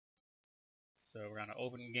So we're going to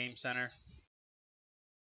open Game Center.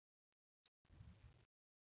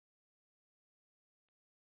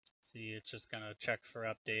 See, it's just going to check for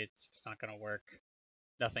updates. It's not going to work.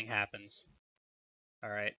 Nothing happens. All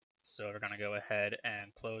right, so we're going to go ahead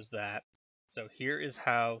and close that. So here is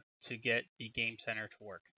how to get the Game Center to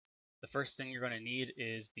work. The first thing you're going to need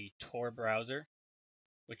is the Tor Browser,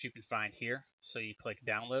 which you can find here. So you click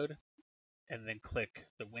Download, and then click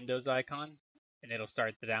the Windows icon, and it'll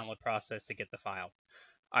start the download process to get the file.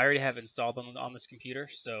 I already have installed them on this computer,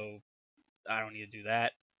 so I don't need to do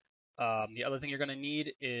that. The other thing you're going to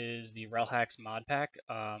need is the Rel Hax Mod Pack.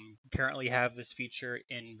 Currently have this feature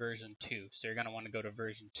in version 2, so you're going to want to go to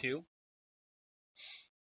version 2.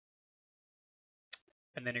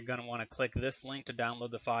 And then you're going to want to click this link to download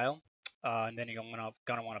the file. And then you're going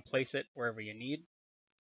to want to place it wherever you need.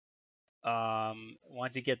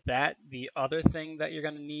 Once you get that, the other thing that you're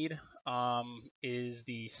going to need is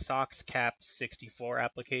the SoxCap 64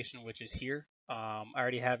 application, which is here. I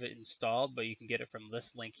already have it installed, but you can get it from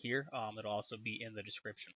this link here. It'll also be in the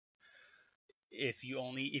description. If you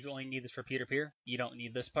only need this for Peer2Peer, you don't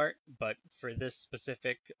need this part. But for this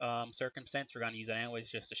specific circumstance, we're going to use it anyways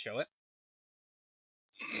just to show it.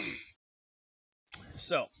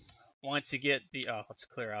 So once you get the, let's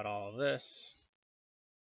clear out all of this.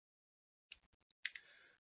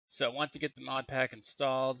 So once you get the mod pack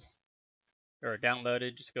installed or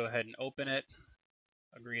downloaded, just go ahead and open it.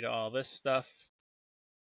 Agree to all this stuff.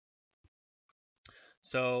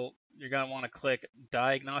 So you're going to want to click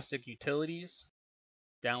Diagnostic Utilities,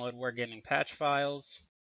 download Wargaming patch files,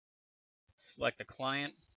 select a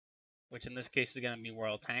client, which in this case is going to be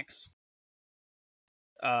World Tanks.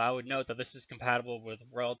 I would note that this is compatible with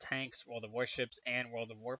World Tanks, World of Warships, and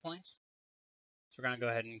World of Warplanes. So we're going to go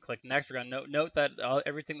ahead and click Next. We're going to note that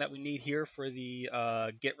everything that we need here for the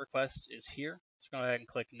GET request is here. So go ahead and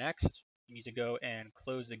click Next. You need to go and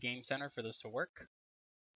close the Game Center for this to work.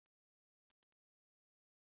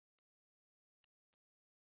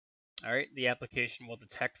 All right, the application will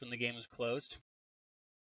detect when the game is closed.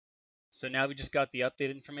 So now we just got the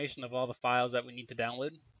updated information of all the files that we need to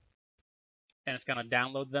download. And it's going to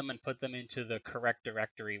download them and put them into the correct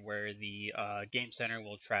directory where the Game Center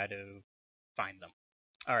will try to find them.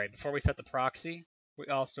 All right, before we set the proxy, we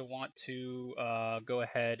also want to go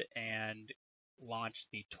ahead and launch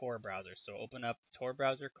the Tor browser. So open up the Tor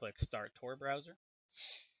browser, click Start Tor Browser.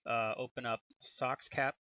 Open up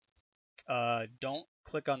SoxCap. Don't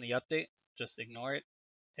click on the update, just ignore it.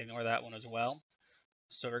 Ignore that one as well.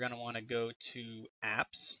 So we're going to want to go to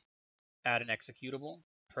Apps, add an executable,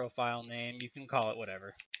 profile name, you can call it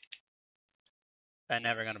whatever. And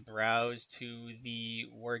now we're going to browse to the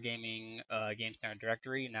Wargaming Game Center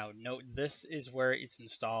directory. Now note this is where it's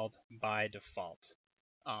installed by default.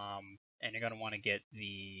 And you're going to want to get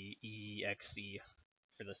the exe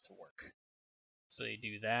for this to work. So you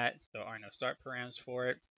do that. There are no start params for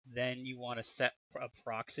it. Then you want to set a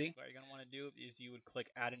proxy. What you're going to want to do is you would click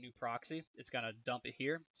add a new proxy. It's going to dump it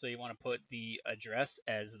here. So you want to put the address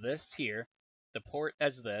as this here, the port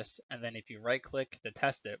as this, and then if you right click to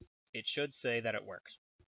test it, it should say that it works.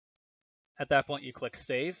 At that point, you click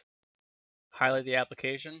Save, highlight the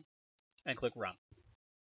application, and click Run.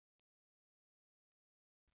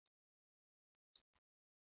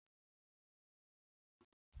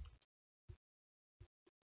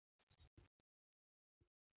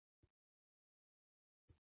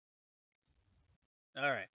 All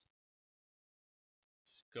right.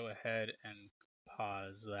 Just go ahead and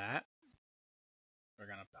pause that. We're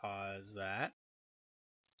going to pause that.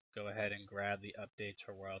 Go ahead and grab the updates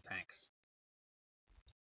for World Tanks.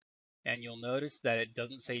 And you'll notice that it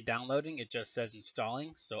doesn't say downloading, it just says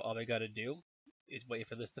installing. So all we got to do is wait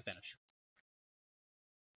for this to finish.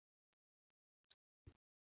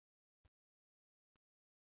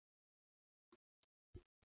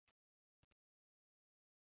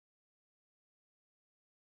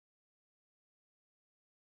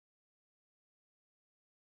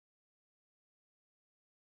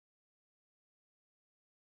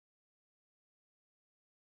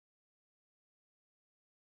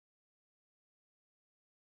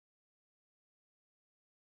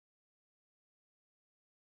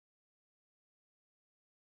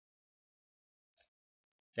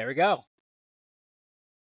 There we go.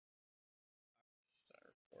 Start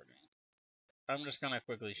recording. I'm just going to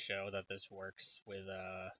quickly show that this works with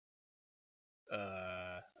a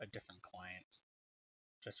different client,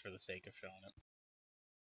 just for the sake of showing it.